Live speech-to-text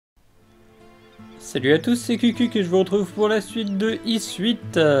Salut à tous, c'est Kukuk et je vous retrouve pour la suite de VIII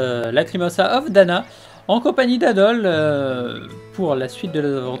Lacrimosa of Dana en compagnie d'Adol pour la suite de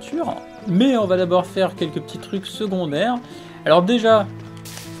l'aventure. Mais on va d'abord faire quelques petits trucs secondaires. Alors déjà,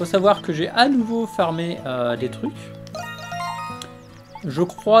 il faut savoir que j'ai à nouveau farmé des trucs. Je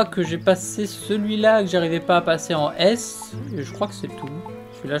crois que j'ai passé celui-là que j'arrivais pas à passer en S. Et je crois que c'est tout.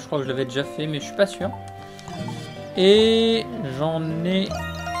 Celui-là, je crois que je l'avais déjà fait, mais je suis pas sûr. Et j'en ai...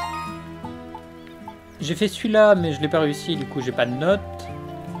 J'ai fait celui-là, mais je l'ai pas réussi, du coup j'ai pas de note.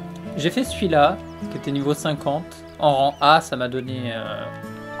 J'ai fait celui-là, qui était niveau 50. En rang A, ça m'a donné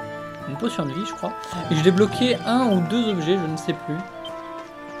une potion de vie, je crois. Et j'ai débloqué un ou deux objets, je ne sais plus.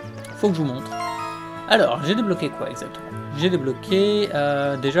 Faut que je vous montre. Alors, j'ai débloqué quoi exactement? J'ai débloqué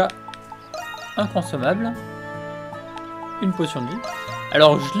déjà un consommable, une potion de vie.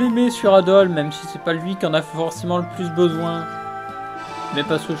 Alors, je les mets sur Adol, même si c'est pas lui qui en a forcément le plus besoin. Mais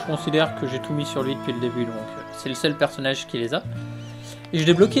parce que je considère que j'ai tout mis sur lui depuis le début, donc c'est le seul personnage qui les a. Et j'ai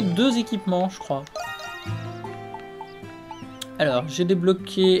débloqué deux équipements, je crois. Alors, j'ai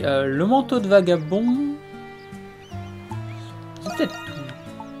débloqué le manteau de vagabond. C'est peut-être tout.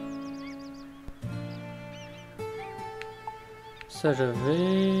 Ça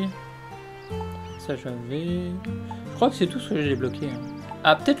j'avais... Ça j'avais... Je crois que c'est tout ce que j'ai débloqué.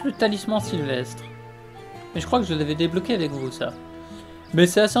 Ah, peut-être le talisman sylvestre. Mais je crois que je l'avais débloqué avec vous, ça. Mais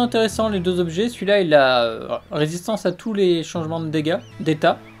c'est assez intéressant les deux objets. Celui-là, il a résistance à tous les changements de dégâts,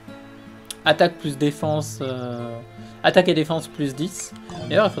 d'état. Attaque plus défense. Attaque et défense plus 10.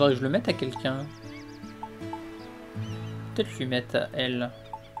 D'ailleurs, il faudrait que je le mette à quelqu'un. Peut-être lui mettre à elle.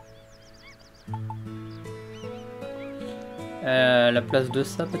 La place de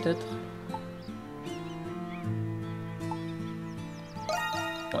ça, peut-être.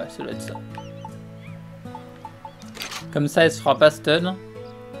 Ouais, ça doit être ça. Comme ça, elle se fera pas stun.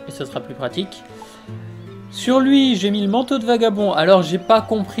 Et ça sera plus pratique. Sur lui, j'ai mis le manteau de vagabond. Alors, j'ai pas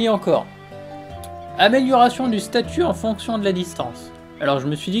compris encore. Amélioration du statut en fonction de la distance. Alors, je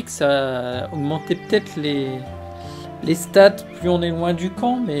me suis dit que ça augmentait peut-être les stats plus on est loin du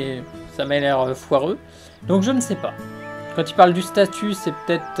camp. Mais ça m'a l'air foireux. Donc, je ne sais pas. Quand il parle du statut, c'est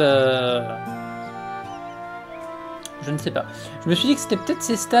peut-être... Je ne sais pas. Je me suis dit que c'était peut-être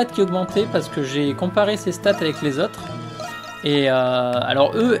ses stats qui augmentaient parce que j'ai comparé ses stats avec les autres. Et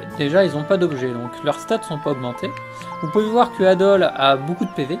alors eux, déjà, ils n'ont pas d'objet, donc leurs stats sont pas augmentées. Vous pouvez voir que Adol a beaucoup de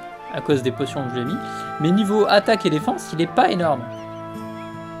PV à cause des potions que j'ai mis. Mais niveau attaque et défense, il n'est pas énorme.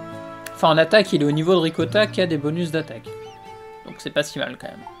 Enfin, en attaque, il est au niveau de Ricotta qui a des bonus d'attaque. Donc c'est pas si mal quand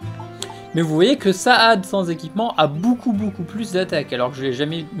même. Mais vous voyez que Saad sans équipement a beaucoup plus d'attaque, alors que je n'ai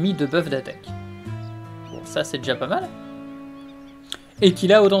jamais mis de buff d'attaque. Ça c'est déjà pas mal. Et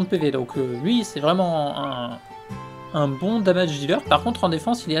qu'il a autant de PV. Donc lui c'est vraiment un bon damage dealer. Par contre en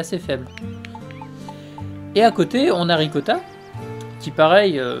défense il est assez faible. Et à côté on a Ricotta. Qui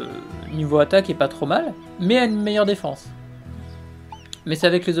pareil niveau attaque est pas trop mal. Mais a une meilleure défense. Mais c'est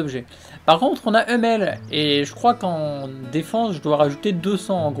avec les objets. Par contre on a Hummel. Et je crois qu'en défense je dois rajouter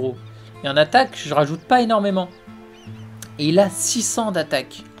 200 en gros. Et en attaque je rajoute pas énormément. Et il a 600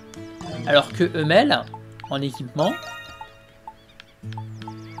 d'attaque. Alors que Hummel... En équipement,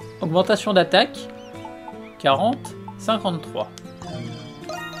 augmentation d'attaque, 40, 53.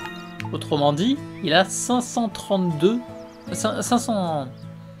 Autrement dit, il a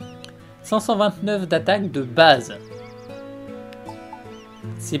 529 d'attaque de base.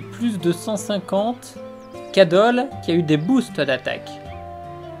 C'est plus de 150 qu'Adol qui a eu des boosts d'attaque.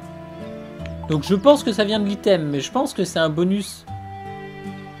 Donc je pense que ça vient de l'item, mais je pense que c'est un bonus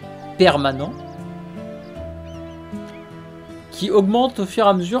permanent. Qui augmente au fur et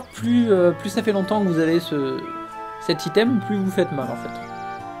à mesure, plus ça fait longtemps que vous avez cet item, plus vous faites mal en fait.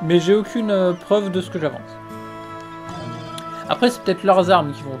 Mais j'ai aucune preuve de ce que j'avance. Après c'est peut-être leurs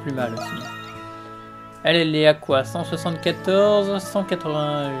armes qui vont plus mal aussi. Elle est à quoi? 174,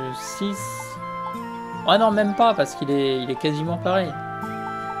 186... Ah non même pas parce qu'il est quasiment pareil.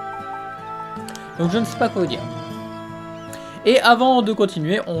 Donc je ne sais pas quoi vous dire. Et avant de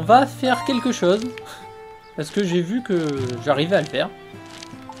continuer, on va faire quelque chose. Parce que j'ai vu que j'arrivais à le faire.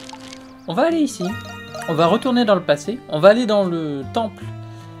 On va aller ici. On va retourner dans le passé. On va aller dans le temple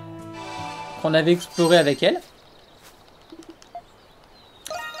qu'on avait exploré avec elle.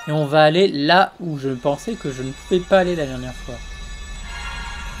 Et on va aller là où je pensais que je ne pouvais pas aller la dernière fois.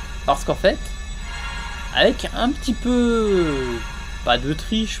 Parce qu'en fait, avec un petit peu... Pas de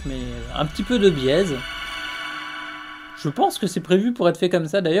triche, mais un petit peu de biaise... Je pense que c'est prévu pour être fait comme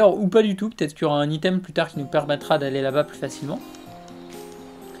ça d'ailleurs, ou pas du tout. Peut-être qu'il y aura un item plus tard qui nous permettra d'aller là-bas plus facilement.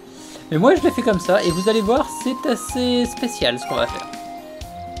 Mais moi je l'ai fait comme ça, et vous allez voir, c'est assez spécial ce qu'on va faire.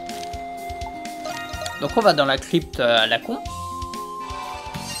 Donc on va dans la crypte à la con.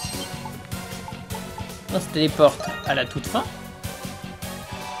 On se téléporte à la toute fin.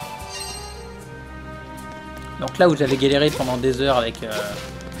 Donc là où j'avais galéré pendant des heures avec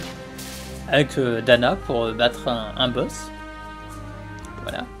Dana pour battre un boss.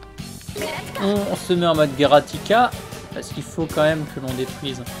 Voilà. On se met en mode Garatika parce qu'il faut quand même que l'on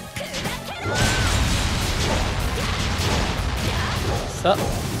détruise ça.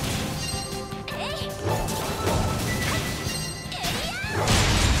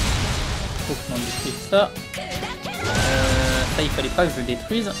 Faut que l'on détruise ça. Ça il fallait pas que je le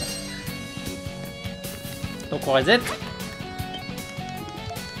détruise. Donc on reset.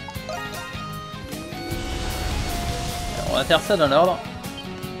 Alors, on va faire ça dans l'ordre.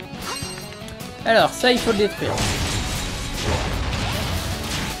 Alors ça il faut le détruire.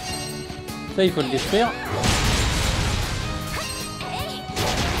 Ça il faut le détruire.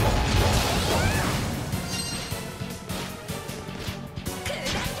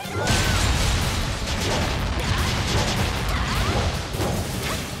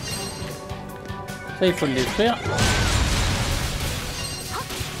 Ça il faut le détruire.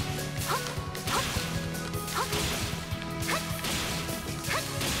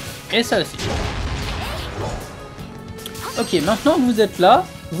 Et ça aussi. Ok, maintenant que vous êtes là,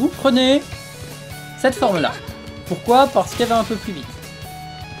 vous prenez cette forme-là. Pourquoi? Parce qu'elle va un peu plus vite.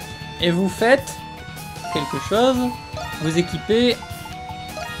 Et vous faites quelque chose, vous équipez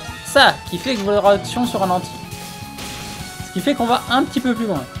ça, qui fait que vos réactions se ralentissent. Ce qui fait qu'on va un petit peu plus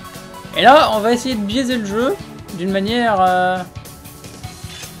loin. Et là, on va essayer de biaiser le jeu d'une manière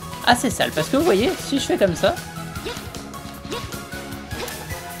assez sale. Parce que vous voyez, si je fais comme ça,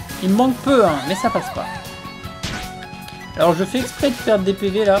 il me manque peu, hein, mais ça passe pas. Alors je fais exprès de perdre des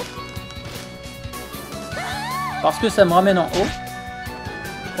PV là. Parce que ça me ramène en haut.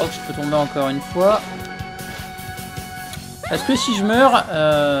 Je crois que je peux tomber encore une fois. Parce que si je meurs,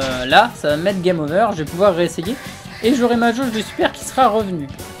 là, ça va me mettre game over. Je vais pouvoir réessayer. Et j'aurai ma jauge de super qui sera revenue.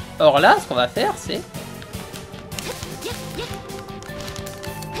 Or là, ce qu'on va faire, c'est...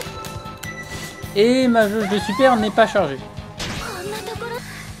 Et ma jauge de super n'est pas chargée.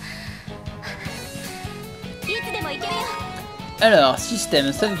 Alors,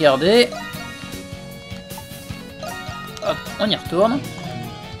 système sauvegardé. Hop, on y retourne.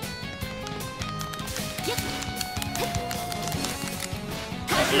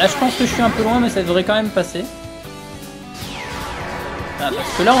 Là, je pense que je suis un peu loin, mais ça devrait quand même passer. Ah,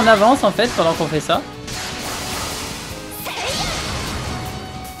 parce que là, on avance, en fait, pendant qu'on fait ça.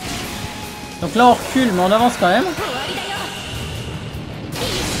 Donc là, on recule, mais on avance quand même.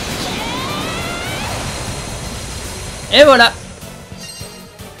 Et voilà.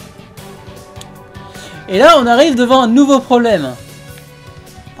 Et là, on arrive devant un nouveau problème.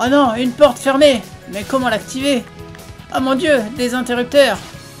 Oh non, une porte fermée. Mais comment l'activer? Oh mon dieu, des interrupteurs.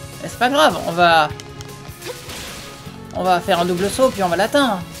 Mais c'est pas grave, on va faire un double saut puis on va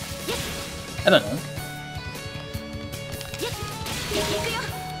l'atteindre. Ah bah non.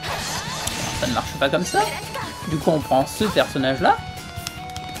 Ça ne marche pas comme ça. Du coup, on prend ce personnage-là.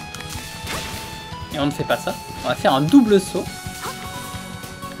 Et on ne fait pas ça. On va faire un double saut.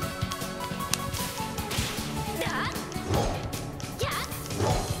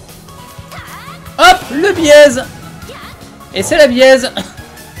 Hop, le biaise. Et c'est la biaise.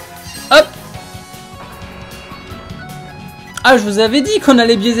 Hop. Ah, je vous avais dit qu'on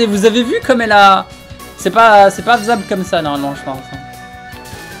allait biaiser. Vous avez vu comme elle a... C'est pas faisable comme ça, normalement, je pense.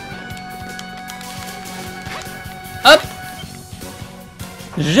 Hop.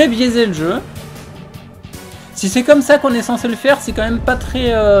 J'ai biaisé le jeu. Si c'est comme ça qu'on est censé le faire, c'est quand même pas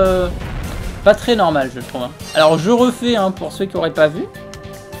très normal, je trouve. Alors, je refais, hein, pour ceux qui n'auraient pas vu.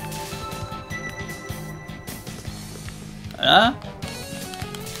 Voilà.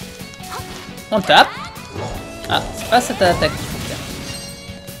 On tape. Ah, c'est pas cette attaque qu'il faut faire.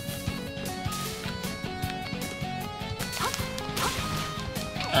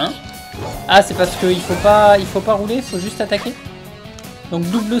 Hein? Ah, c'est parce qu'il faut pas rouler, il faut juste attaquer. Donc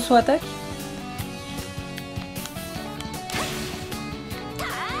double saut attaque.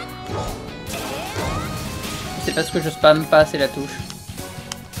 C'est parce que je spamme pas assez la touche.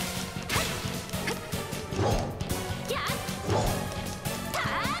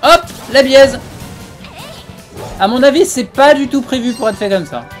 Hop, la biaise. À mon avis, c'est pas du tout prévu pour être fait comme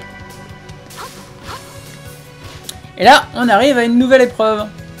ça. Et là, on arrive à une nouvelle épreuve.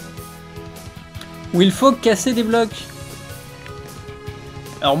 Où il faut casser des blocs.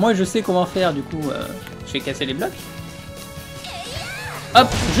 Alors moi, je sais comment faire, du coup, je vais casser les blocs. Hop,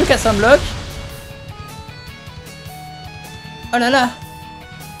 je casse un bloc. Oh là là.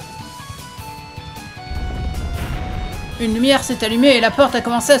 Une lumière s'est allumée et la porte a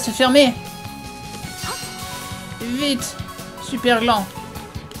commencé à se fermer. Vite, super gland.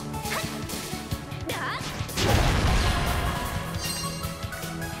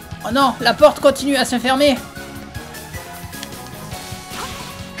 Oh non, la porte continue à se fermer.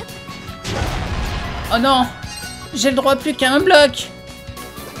 Oh non, j'ai le droit plus qu'à un bloc.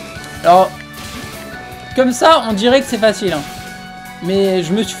 Alors, comme ça, on dirait que c'est facile. Hein. Mais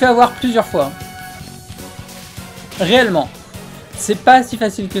je me suis fait avoir plusieurs fois. Réellement. C'est pas si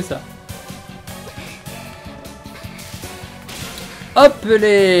facile que ça. Hop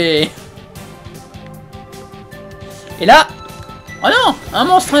les. Et là... Oh non, un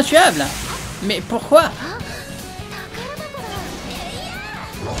monstre intuable. Mais pourquoi?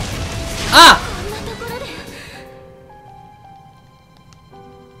 Ah!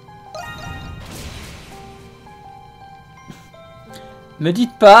 Me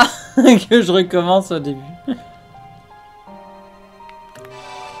dites pas que je recommence au début.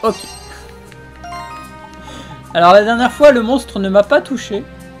 Ok. Alors la dernière fois, le monstre ne m'a pas touché.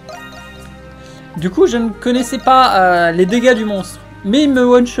 Du coup, je ne connaissais pas les dégâts du monstre. Mais il me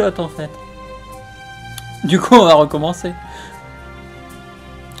one-shot en fait. Du coup, on va recommencer.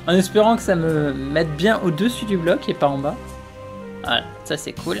 En espérant que ça me mette bien au-dessus du bloc et pas en bas. Voilà, ça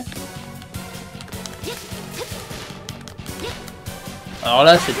c'est cool. Alors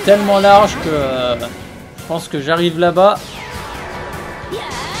là, c'est tellement large que je pense que j'arrive là-bas.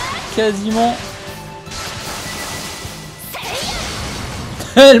 Quasiment.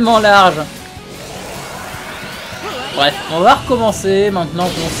 Tellement large. Bref, on va recommencer maintenant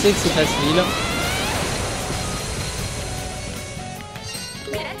qu'on sait que c'est facile.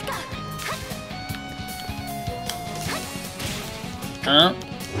 Un,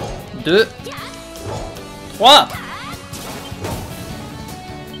 2, 3.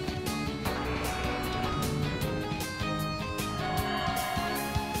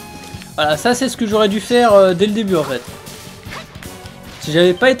 Voilà, ça c'est ce que j'aurais dû faire dès le début en fait. Si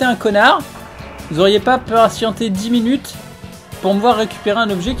j'avais pas été un connard, vous auriez pas patienté 10 minutes pour me voir récupérer un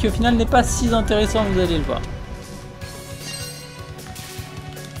objet qui au final n'est pas si intéressant, vous allez le voir.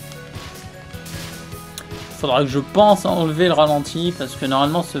 Faudra que je pense à enlever le ralenti parce que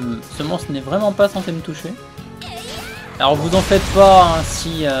normalement ce monstre n'est vraiment pas censé me toucher. Alors vous en faites pas hein,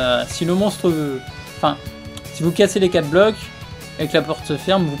 si le monstre... Enfin, si vous cassez les 4 blocs et que la porte se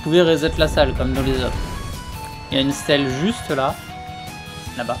ferme, vous pouvez reset la salle comme dans les autres. Il y a une stèle juste là,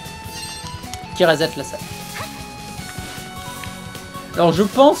 là-bas, qui reset la salle. Alors je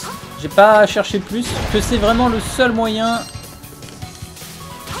pense, j'ai pas cherché plus, que c'est vraiment le seul moyen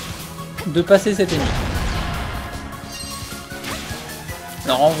de passer cette énigme.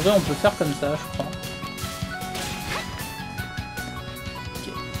 Alors en vrai on peut faire comme ça je crois.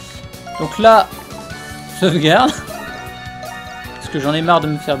 Okay. Donc là, sauvegarde. Parce que j'en ai marre de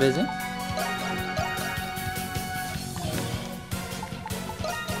me faire baiser.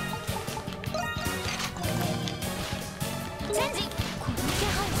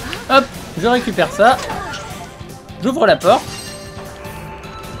 Hop, je récupère ça. J'ouvre la porte.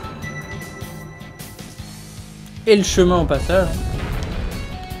 Et le chemin au passage.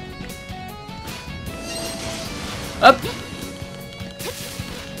 Hop.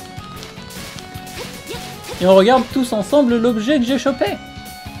 Et on regarde tous ensemble l'objet que j'ai chopé.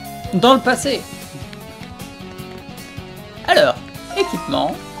 Dans le passé. Alors,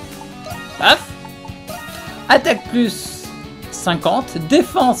 équipement. Paf. Attaque plus 50.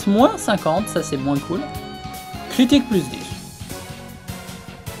 Défense moins 50. Ça c'est moins cool. Critique plus 10.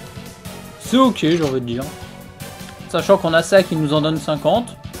 C'est ok, j'ai envie de dire. Sachant qu'on a ça qui nous en donne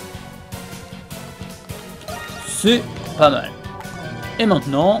 50. C'est pas mal. Et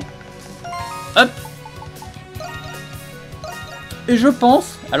maintenant... Hop. Et je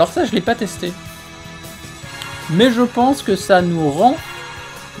pense... Alors ça, je l'ai pas testé. Mais je pense que ça nous rend...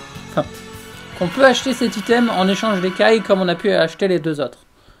 Enfin, qu'on peut acheter cet item en échange d'écailles comme on a pu acheter les deux autres.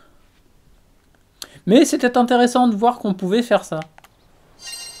 Mais c'était intéressant de voir qu'on pouvait faire ça.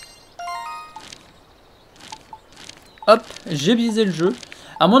 Hop, j'ai visé le jeu.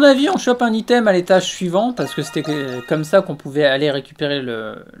 À mon avis, on chope un item à l'étage suivant, parce que c'était comme ça qu'on pouvait aller récupérer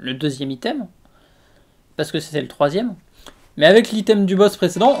le deuxième item. Parce que c'était le troisième. Mais avec l'item du boss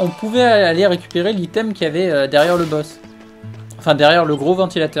précédent, on pouvait aller récupérer l'item qu'il y avait derrière le boss. Enfin, derrière le gros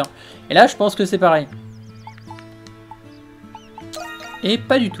ventilateur. Et là, je pense que c'est pareil. Et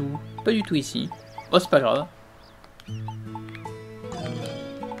pas du tout. Pas du tout ici. Oh, c'est pas grave.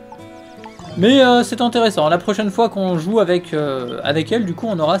 Mais c'est intéressant. La prochaine fois qu'on joue avec elle, du coup,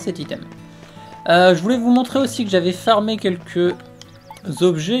 on aura cet item. Je voulais vous montrer aussi que j'avais farmé quelques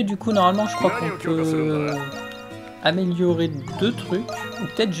objets. Du coup, normalement, je crois qu'on peut... améliorer 2 trucs, ou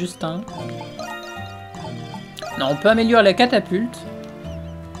peut-être juste un. Non, on peut améliorer la catapulte.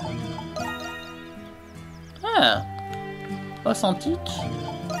 Ah, os antique.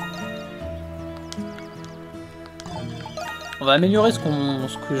 On va améliorer ce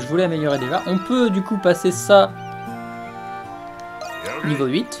que je voulais améliorer déjà. On peut du coup passer ça niveau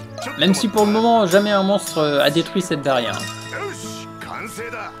 8. Même si pour le moment, jamais un monstre a détruit cette barrière.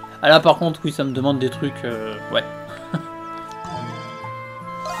 Ah là par contre, oui, ça me demande des trucs... ouais.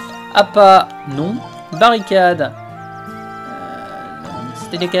 Appât, non. Barricade. Non,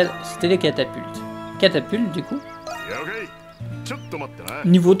 c'était les catapultes. Catapulte, du coup.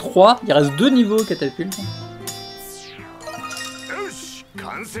 Niveau 3, il reste 2 niveaux catapultes.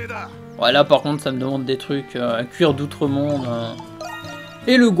 Voilà, par contre, ça me demande des trucs. Cuir d'outre-monde.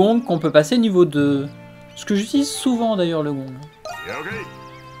 Et le gong qu'on peut passer niveau 2. Ce que j'utilise souvent d'ailleurs, le gong.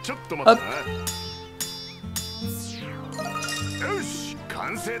 Hop.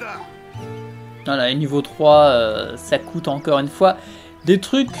 Voilà, et niveau 3, ça coûte encore une fois des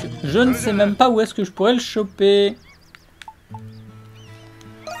trucs. Je ne sais même pas où est-ce que je pourrais le choper.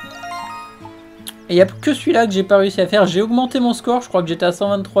 Et il n'y a que celui-là que j'ai pas réussi à faire. J'ai augmenté mon score, je crois que j'étais à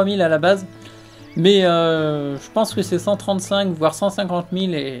 123 000 à la base. Mais je pense que c'est 135 voire 150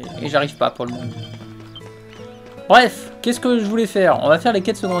 000 et j'arrive pas pour le moment. Bref, qu'est-ce que je voulais faire? On va faire les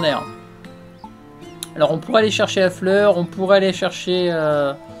quêtes secondaires. Alors on pourrait aller chercher la fleur, on pourrait aller chercher...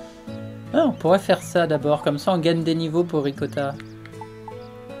 Ah, on pourrait faire ça d'abord, comme ça on gagne des niveaux pour Ricotta.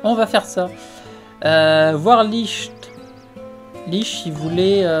 On va faire ça. Voir Licht. Licht, il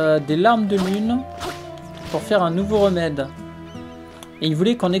voulait des larmes de lune pour faire un nouveau remède. Et il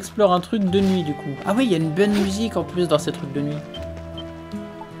voulait qu'on explore un truc de nuit du coup. Ah oui, il y a une bonne musique en plus dans ces trucs de nuit.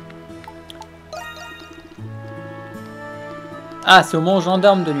 Ah, c'est au mont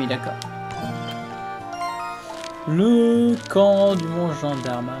gendarme de nuit, d'accord. Le camp du mont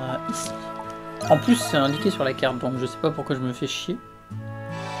gendarme, ici. En plus, c'est indiqué sur la carte, donc je sais pas pourquoi je me fais chier.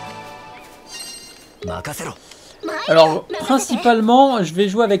 Alors, principalement, je vais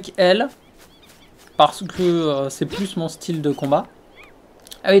jouer avec elle. Parce que c'est plus mon style de combat.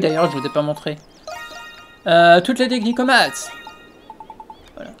 Ah oui, d'ailleurs, je vous ai pas montré. Toutes les techniques au max.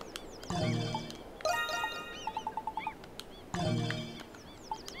 Voilà.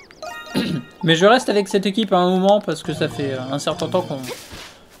 Mais je reste avec cette équipe à un moment parce que ça fait un certain temps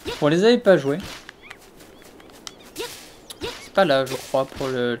qu'on les avait pas joués. C'est pas là, je crois, pour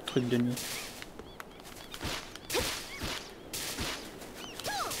le truc de nuit.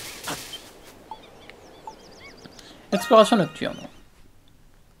 Exploration nocturne.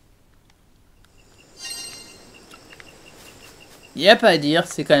 Y a pas à dire,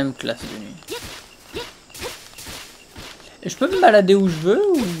 c'est quand même classe de nuit. Et je peux me balader où je veux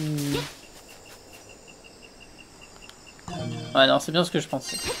ou... Ouais, non, c'est bien ce que je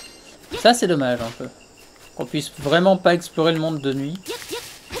pensais. Ça, c'est dommage un peu. Qu'on puisse vraiment pas explorer le monde de nuit.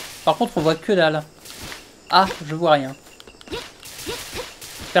 Par contre, on voit que dalle. Ah, je vois rien.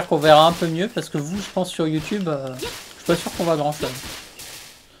 J'espère qu'on verra un peu mieux parce que vous, je pense sur YouTube, je suis pas sûr qu'on voit grand chose.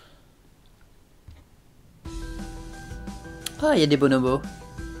 Ah, il y a des bonobos.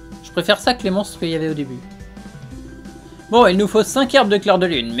 Je préfère ça que les monstres qu'il y avait au début. Bon, il nous faut 5 herbes de clair de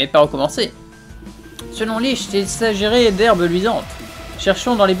lune, mais pas recommencer. Selon Licht, il s'agirait d'herbes luisantes.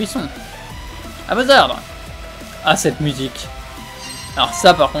 Cherchons dans les buissons. À vos ordres. Ah, cette musique. Alors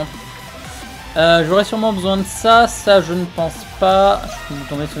ça, par contre. J'aurais sûrement besoin de ça. Ça, je ne pense pas.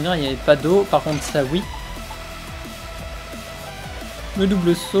 Dans mes souvenirs, il n'y avait pas d'eau. Par contre, ça, oui. Le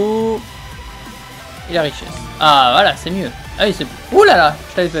double saut. Et la richesse. Ah, voilà, c'est mieux. Ah oui, c'est... Ouh là là,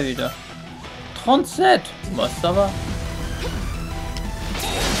 je t'avais pas vu, toi. 37. Bah, ça va.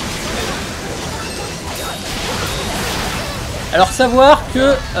 Alors, savoir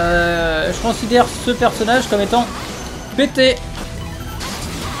que je considère ce personnage comme étant pété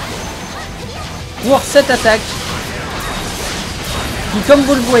pour cette attaque qui, comme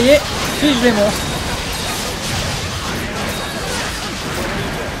vous le voyez, fige les monstres.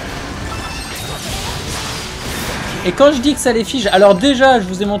 Et quand je dis que ça les fige, alors déjà je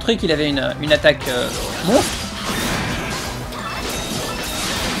vous ai montré qu'il avait une attaque monstre.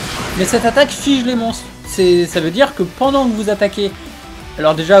 Mais cette attaque fige les monstres. Ça veut dire que pendant que vous attaquez,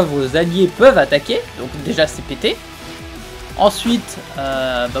 alors déjà vos alliés peuvent attaquer, donc déjà c'est pété. Ensuite,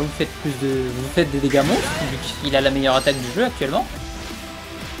 vous faites des dégâts monstres, vu qu'il a la meilleure attaque du jeu actuellement.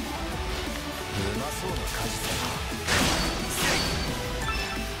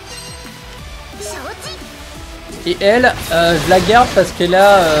 Et elle, je la garde parce qu'elle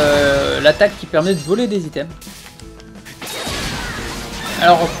a l'attaque qui permet de voler des items.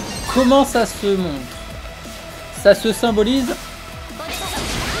 Alors, comment ça se montre? ça se symbolise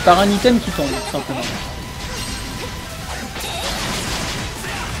par un item qui tombe, tout simplement.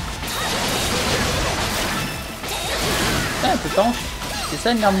 Ah, elle peut pas en... C'est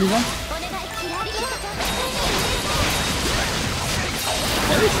ça une arme vivante?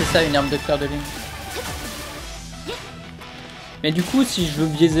 Ah oui, c'est ça une arme de clair de lune. Mais du coup, si je veux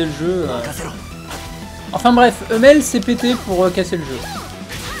biaiser le jeu... Enfin bref, Hummel s'est pété pour casser le jeu.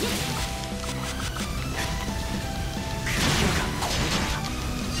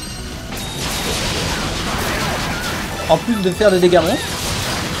 En plus de faire des dégâts monstres.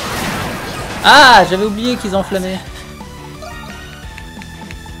 Ah, j'avais oublié qu'ils enflammaient.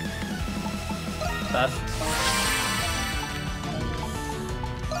 Paf.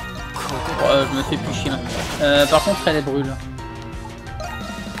 Je me fais plus chier. Par contre, elle brûle.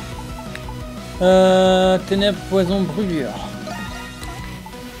 Ténèbres, poison, brûlure.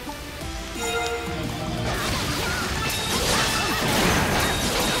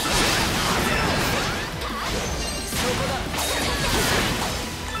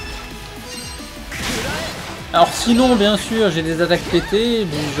 Alors sinon, bien sûr, j'ai des attaques pétées,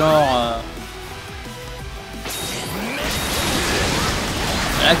 du genre...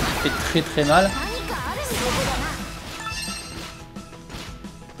 Là, qui fait très mal.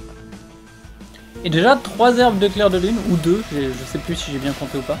 Et déjà 3 herbes de clair de lune, ou 2, je sais plus si j'ai bien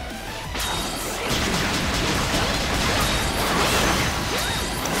compté ou pas.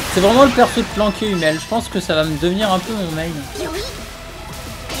 C'est vraiment le perso de planquer Hummel, je pense que ça va me devenir un peu mon main.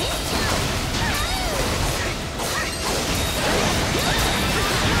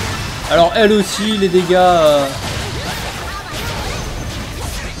 Alors elle aussi, les dégâts...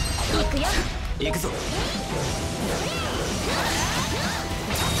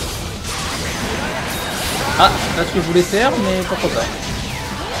 Ah, pas ce que je voulais faire, mais pourquoi pas.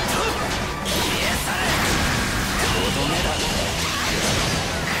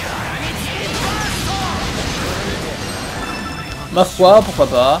 Ma foi, pourquoi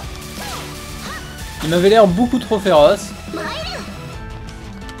pas. Il m'avait l'air beaucoup trop féroce.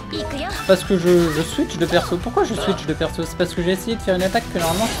 Parce que je switch de perso. Pourquoi je switch de perso? C'est parce que j'ai essayé de faire une attaque que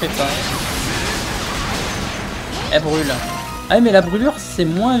normalement je fais pas. Elle brûle. Ah mais la brûlure c'est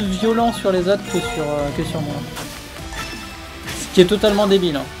moins violent sur les autres que sur moi. Ce qui est totalement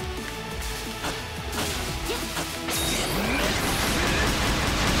débile. Hein.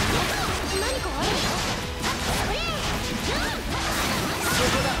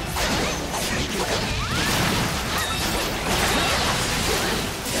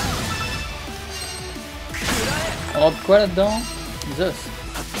 On rentre quoi là-dedans? Des os.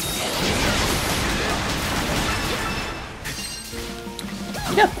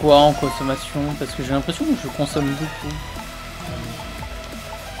 Il y a quoi en consommation? Parce que j'ai l'impression que je consomme beaucoup.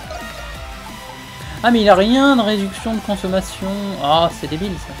 Ah mais il a rien de réduction de consommation. Ah c'est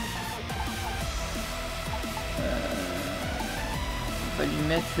débile ça. On va lui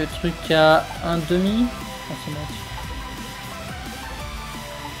mettre le truc à 1,5 consommation.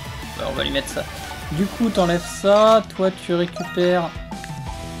 Bah, on va lui mettre ça. Du coup t'enlèves ça. Toi tu récupères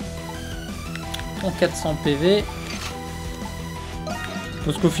ton 400 PV.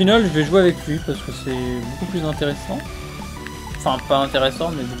 Parce qu'au final, je vais jouer avec lui parce que c'est beaucoup plus intéressant. Enfin, pas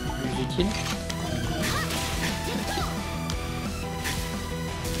intéressant, mais beaucoup plus utile.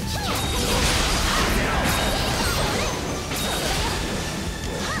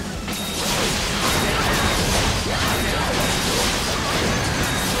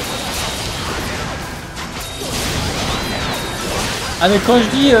 Ah mais quand je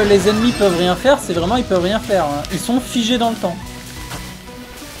dis les ennemis peuvent rien faire, c'est vraiment ils peuvent rien faire. Hein. Ils sont figés dans le temps.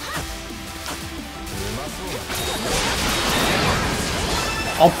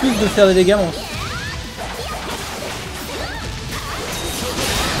 En plus de faire des dégâts monstres.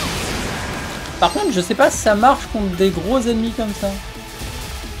 Par contre, je sais pas si ça marche contre des gros ennemis comme ça.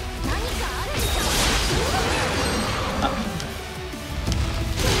 Ah.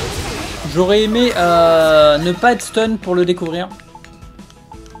 J'aurais aimé ne pas être stun pour le découvrir.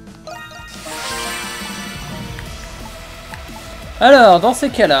 Alors, dans ces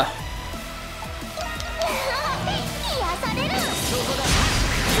cas-là...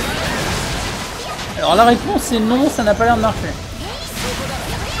 Alors la réponse est non, ça n'a pas l'air de marcher.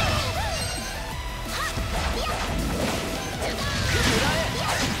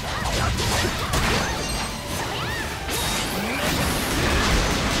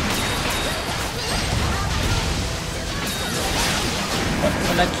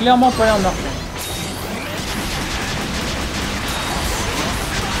 Ça n'a clairement pas l'air de marcher.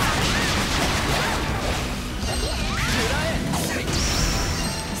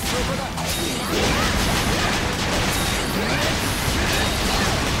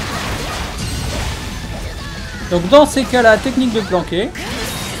 Donc dans ces cas-là, technique de planquer.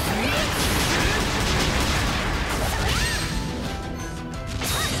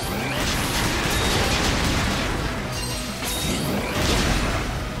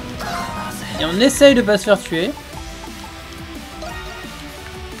 Et on essaye de pas se faire tuer.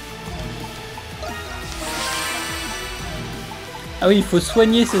 Ah oui, il faut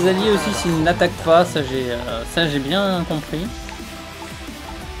soigner ses alliés aussi s'ils n'attaquent pas, ça j'ai bien compris.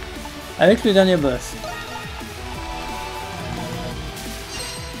 Avec le dernier boss.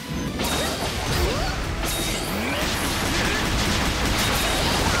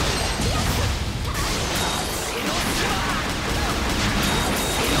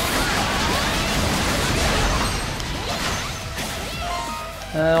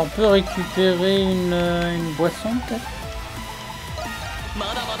 On peut récupérer une boisson peut-être.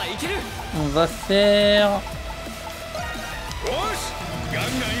 On va faire...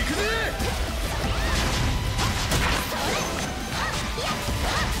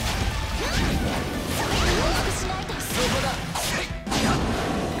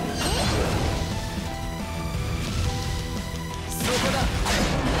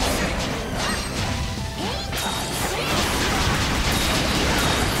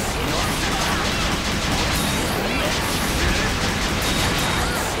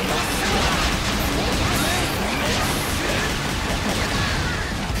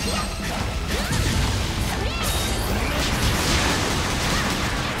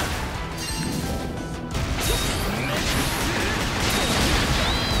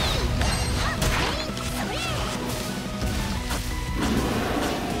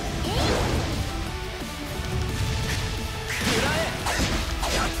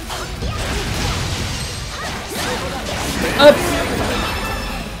 Hop.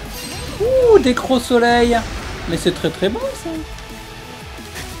 Ouh, des gros soleils. Mais c'est très très bon ça.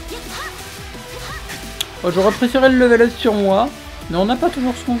 Oh, j'aurais préféré le level up sur moi, mais on n'a pas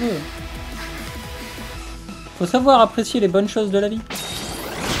toujours ce qu'on veut. Faut savoir apprécier les bonnes choses de la vie.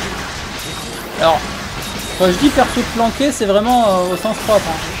 Alors, quand je dis perso planqué, c'est vraiment au sens propre.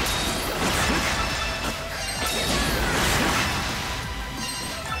 Hein.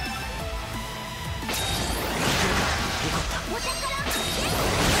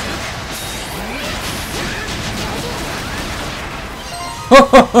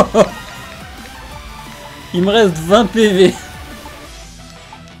 Il me reste 20 PV.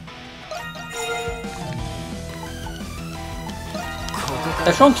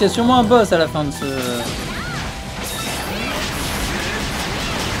 Sachant qu'il y a sûrement un boss à la fin de ce...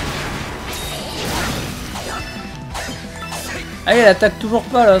 Ah, elle attaque toujours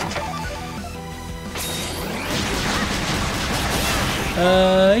pas là.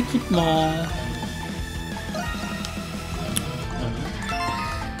 Équipement.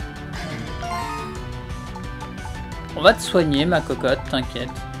 On va te soigner ma cocotte, t'inquiète.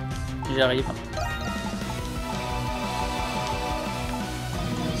 J'arrive.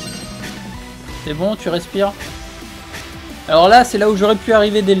 C'est bon, tu respires. Alors là, c'est là où j'aurais pu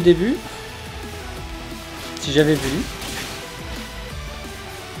arriver dès le début. Si j'avais voulu.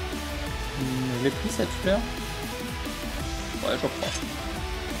 Je l'ai pris cette fleur. Ouais, je crois.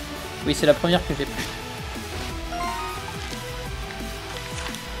 Oui, c'est la première que j'ai prise.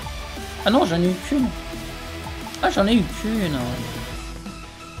 Ah non, j'en ai eu qu'une. Ah, j'en ai eu qu'une.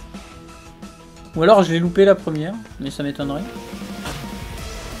 Ou alors je l'ai loupé la première, mais ça m'étonnerait.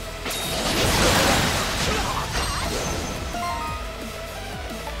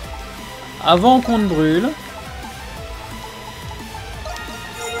 Avant qu'on ne brûle.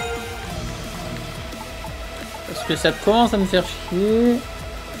 Parce que ça commence à me faire chier.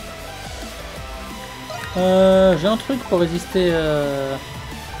 J'ai un truc pour résister...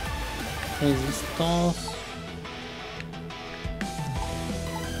 Résistance...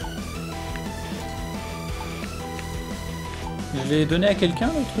 Je l'ai donné à quelqu'un,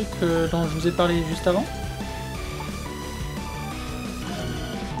 le truc dont je vous ai parlé juste avant.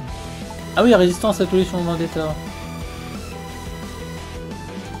 Ah oui, résistance à tous les changements d'état.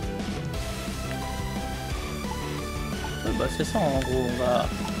 Bah c'est ça en gros, on va...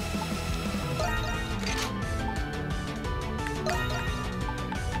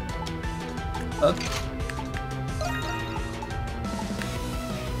 Hop.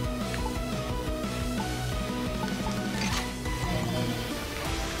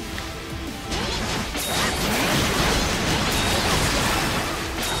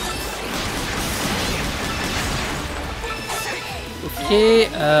 Ok,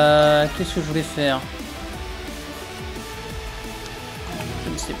 qu'est-ce que je voulais faire?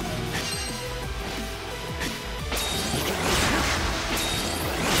 Je ne sais pas.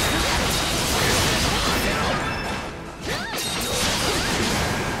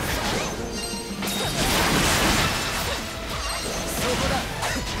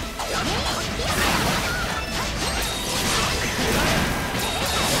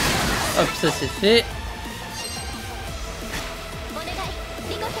 Hop, ça c'est fait.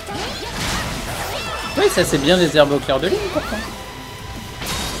 Oui, ça c'est bien des herbes au clair de lune pourtant.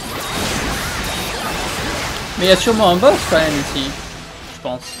 Mais il y a sûrement un boss quand même ici, je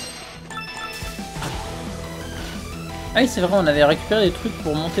pense. Ah oui, c'est vrai, on avait récupéré des trucs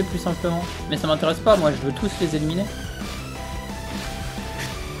pour monter plus simplement. Mais ça m'intéresse pas, moi je veux tous les éliminer.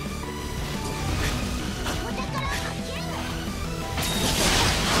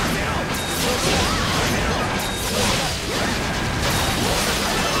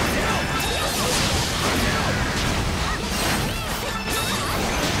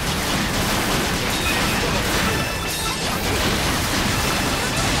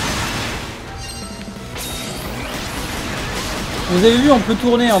 Vous avez vu, on peut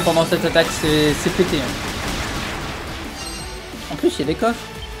tourner hein, pendant cette attaque, c'est pété. Hein. En plus, il y a des coffres.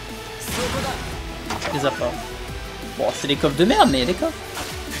 Des apports. Bon, c'est des coffres de merde, mais il y a des coffres.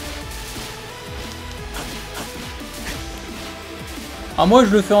 Ah, moi, je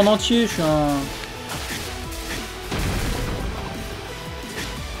le fais en entier, je suis un...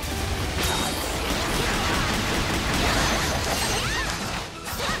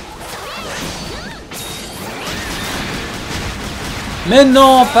 Mais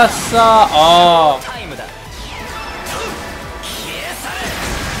non, pas ça. Oh.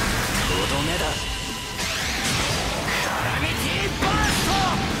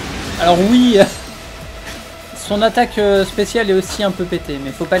 Alors oui, son attaque spéciale est aussi un peu pétée,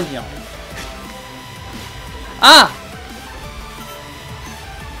 mais faut pas le dire. Ah!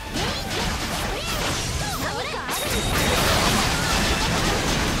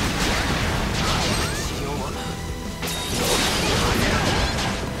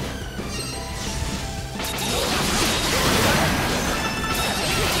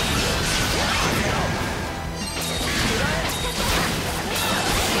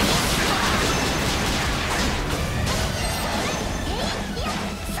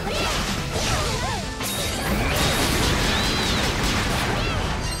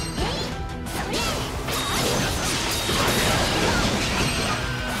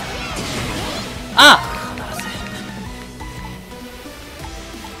 Ah!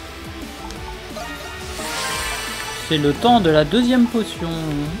 C'est le temps de la deuxième potion.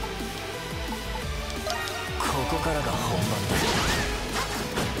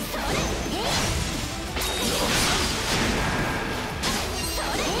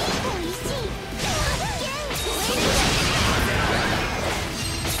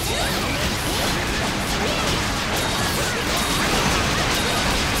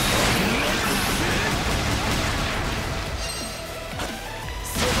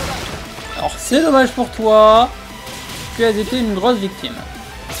 Alors c'est dommage pour toi, tu as été une grosse victime.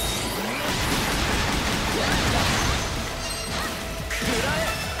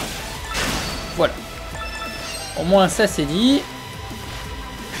 Voilà. Au moins ça c'est dit.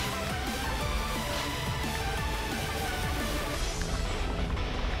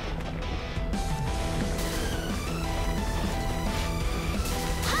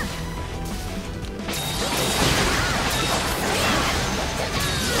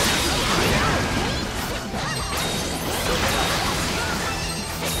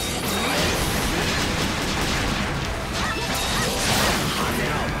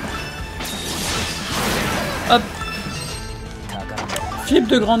 Hop. Flip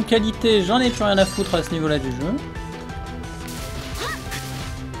de grande qualité, j'en ai plus rien à foutre à ce niveau-là du jeu.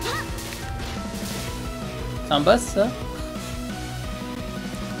 C'est un boss ça?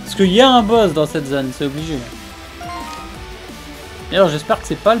 Parce qu'il y a un boss dans cette zone, c'est obligé. Et alors j'espère que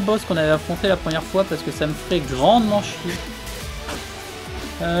c'est pas le boss qu'on avait affronté la première fois parce que ça me ferait grandement chier.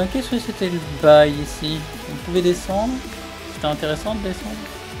 Qu'est-ce que c'était le bail ici? On pouvait descendre? C'était intéressant de descendre.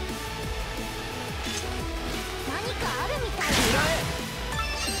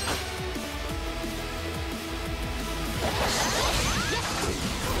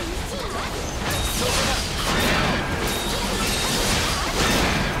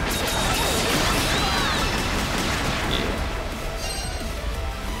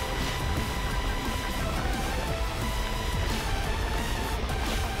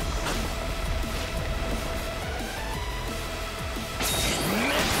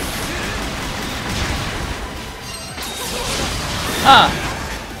 Ah!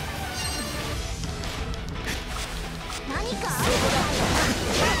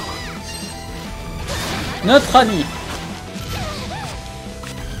 Notre ami.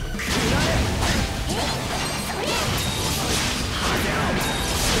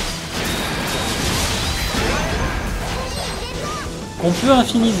 Qu'on peut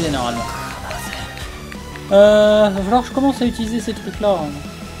infiniser normalement. Va falloir que je commence à utiliser ces trucs là.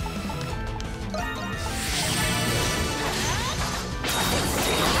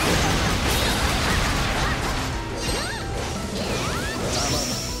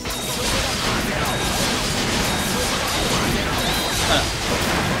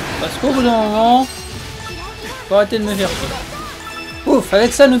 Au bout d'un moment, faut arrêter de me faire chier. Ouf,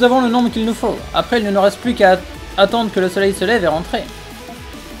 avec ça nous avons le nombre qu'il nous faut. Après il ne nous reste plus qu'à attendre que le soleil se lève et rentrer.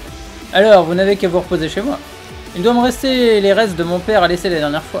 Alors, vous n'avez qu'à vous reposer chez moi. Il doit me rester les restes de mon père à laisser la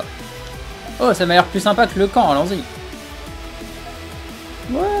dernière fois. Oh, ça m'a l'air plus sympa que le camp, allons-y.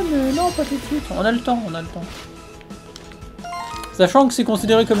 Ouais, mais non, pas tout de suite. On a le temps, on a le temps. Sachant que c'est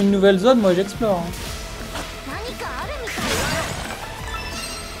considéré comme une nouvelle zone, moi j'explore. Hein.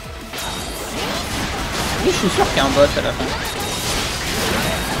 Oui, je suis sûr qu'il y a un boss à la fin.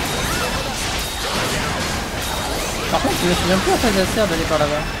 Par contre, je me souviens plus à quoi ça sert d'aller par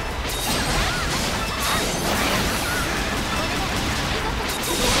là-bas.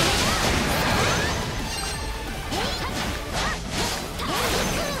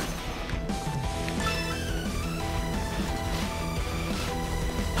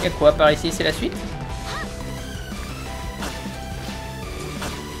 Y'a quoi par ici? C'est la suite?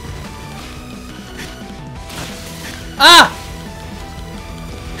 Ah!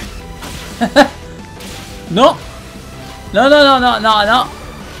 Non! Non, non, non, non, non, non!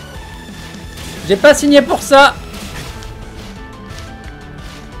 J'ai pas signé pour ça!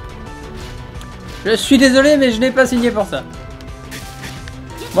 Je suis désolé, mais je n'ai pas signé pour ça.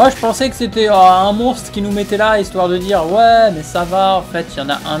 Moi, je pensais que c'était un monstre qui nous mettait là, histoire de dire « Ouais, mais ça va, en fait, il y en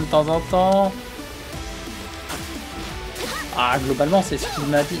a un de temps en temps. » Ah, globalement, c'est ce qu'il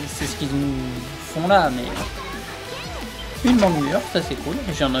m'a dit, c'est ce qu'ils nous font là, mais... Une mangue ça c'est cool.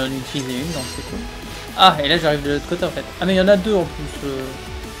 J'en ai utilisé une, donc c'est cool. Ah, et là j'arrive de l'autre côté en fait. Ah, mais il y en a deux en plus.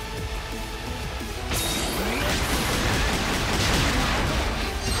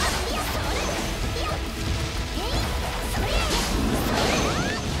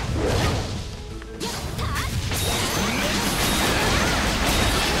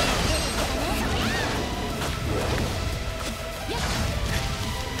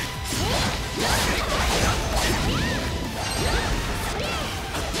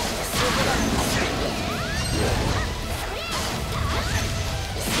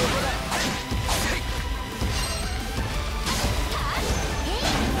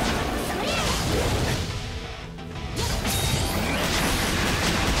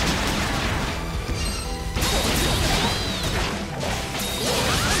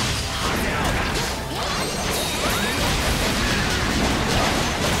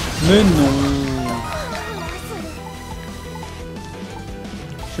 Mais non.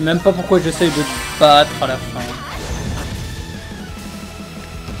 Je sais même pas pourquoi j'essaye de te battre à la fin.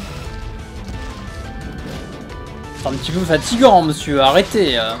 C'est un petit peu fatigant, monsieur.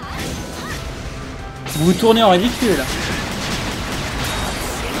 Arrêtez. Vous vous tournez en ridicule.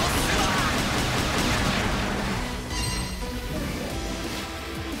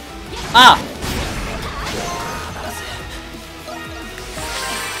 Ah!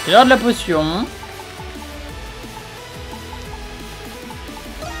 C'est l'heure de la potion.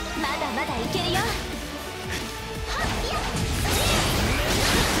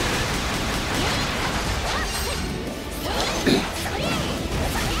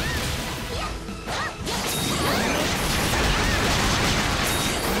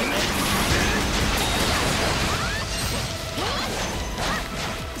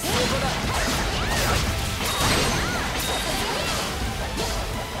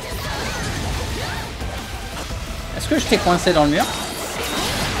 Est-ce que je t'ai coincé dans le mur?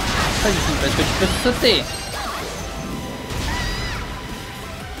 Pas du tout, parce que tu peux sauter.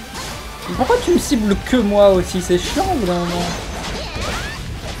 Mais pourquoi tu me cibles que moi aussi? C'est chiant au bout d'un moment.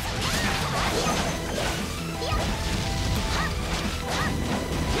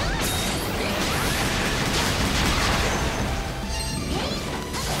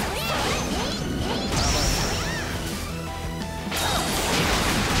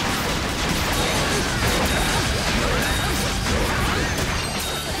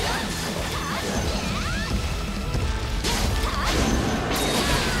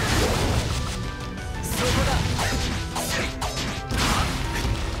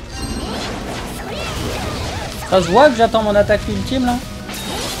 Ça se voit que j'attends mon attaque ultime là?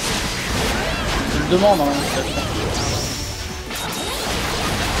 Je le demande en fait.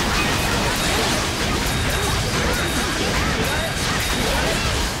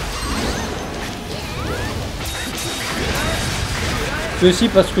 Ceci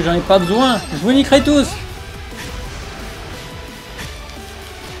parce que j'en ai pas besoin. Je vous niquerai tous.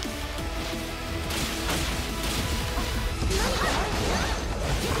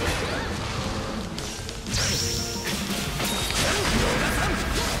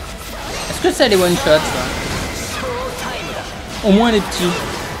 Est-ce que ça les one shot ça? Au moins les petits.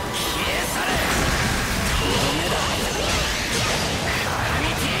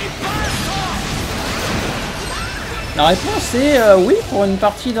 La réponse est oui pour une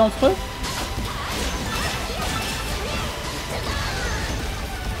partie d'entre eux.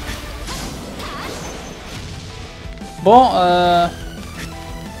 Bon,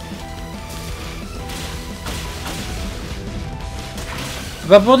 c'est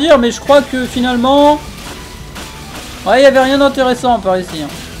pas pour dire, mais je crois que finalement... Ouais, il y avait rien d'intéressant par ici. Hein.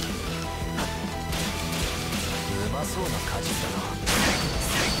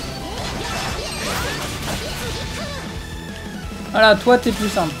 Voilà, toi t'es plus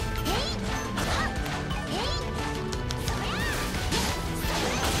simple.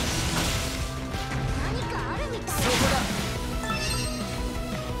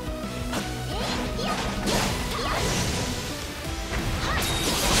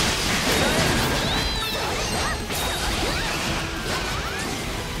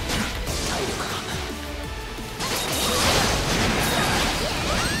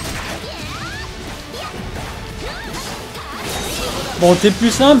 Bon, t'es plus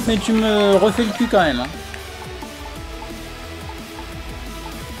simple, mais tu me refais le cul quand même. Hein.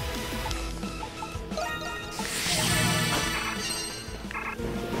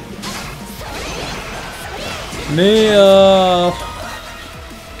 Mais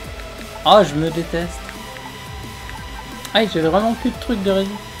ah, je me déteste. Ah, j'avais vraiment plus de trucs de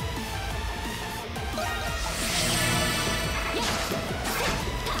résine.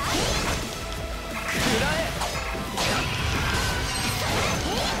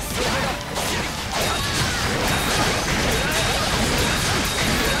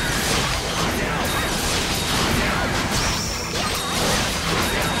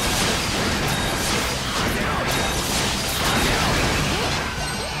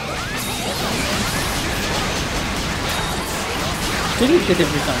 C'est lui qui était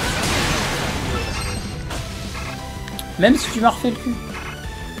plus simple. Même si tu m'as refait le cul.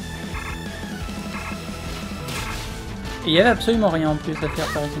 Et il y avait absolument rien en plus à faire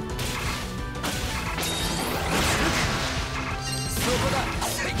par ici.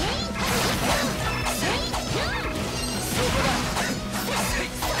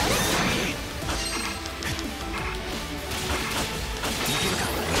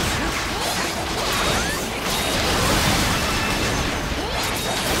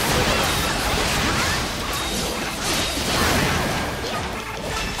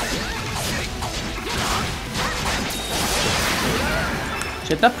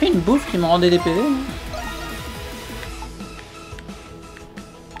 J'ai pas pris une bouffe qui me rendait des PV.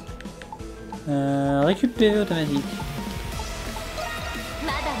 Récup PV automatique.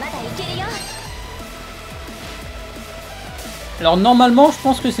 Alors normalement je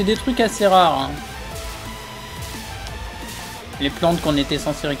pense que c'est des trucs assez rares. Hein. Les plantes qu'on était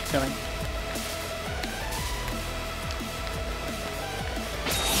censé récupérer.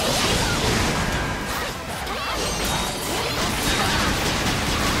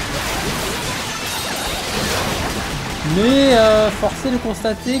 Mais force est de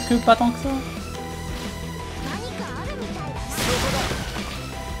constater que pas tant que ça.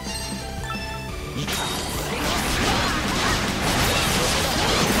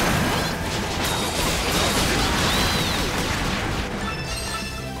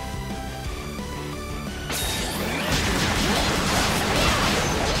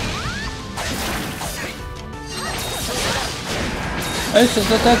 Ouais,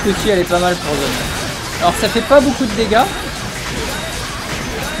 cette attaque aussi elle est pas mal pour zone. Alors ça fait pas beaucoup de dégâts.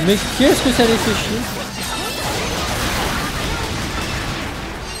 Mais qu'est-ce que ça les fait chier.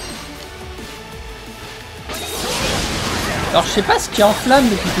 Alors je sais pas ce qui enflamme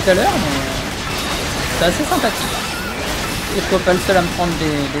depuis tout à l'heure, mais c'est assez sympathique. Et toi pas le seul à me prendre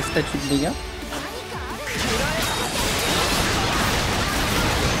des statuts de dégâts.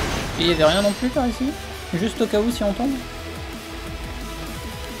 Et il y avait rien non plus par ici. Juste au cas où si on tombe.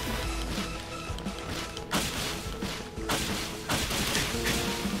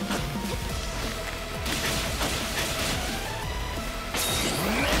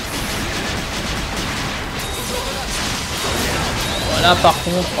 Là par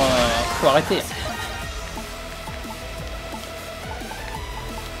contre, faut arrêter.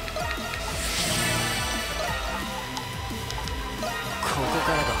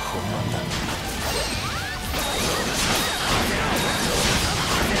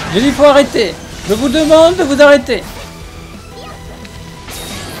 J'ai dit faut arrêter. Je vous demande de vous arrêter.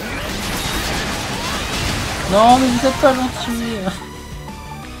 Non mais vous êtes pas gentil.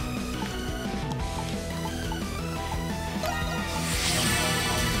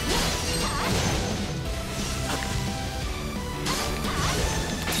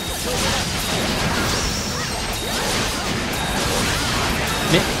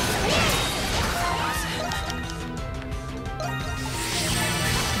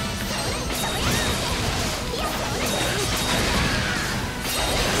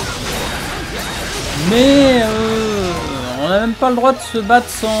 Mais on n'a même pas le droit de se battre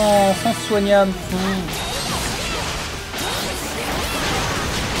sans se soigner à fond.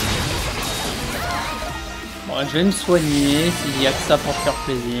 Bon, je vais me soigner s'il y a que ça pour faire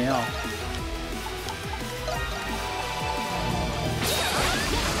plaisir.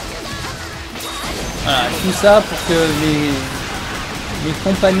 Voilà, tout ça pour que les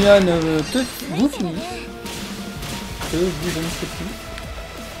compagnons vous finissent. Que vous, je ne sais plus.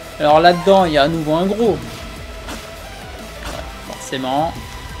 Alors là-dedans, il y a à nouveau un gros. Ouais, forcément.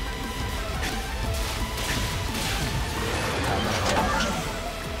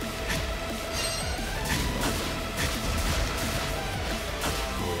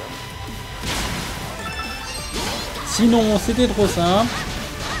 Sinon, c'était trop simple.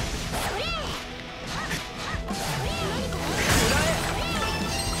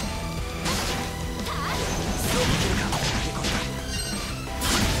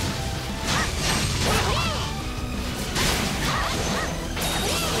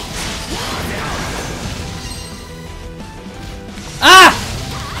 Ah!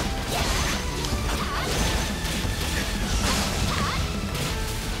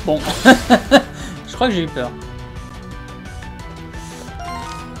 Bon, je crois que j'ai eu peur.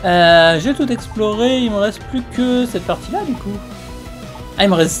 J'ai tout exploré, il me reste plus que cette partie-là du coup. Ah, il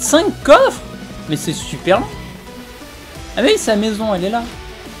me reste 5 coffres? Mais c'est super long. Ah oui, sa maison, elle est là.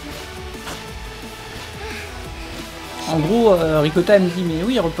 En gros, Ricotta elle me dit, mais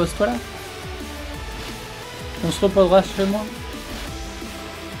oui, repose-toi là. On se reposera chez moi.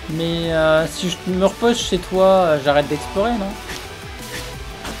 Mais si je me repose chez toi, j'arrête d'explorer, non?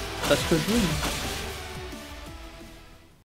 Parce que je veux.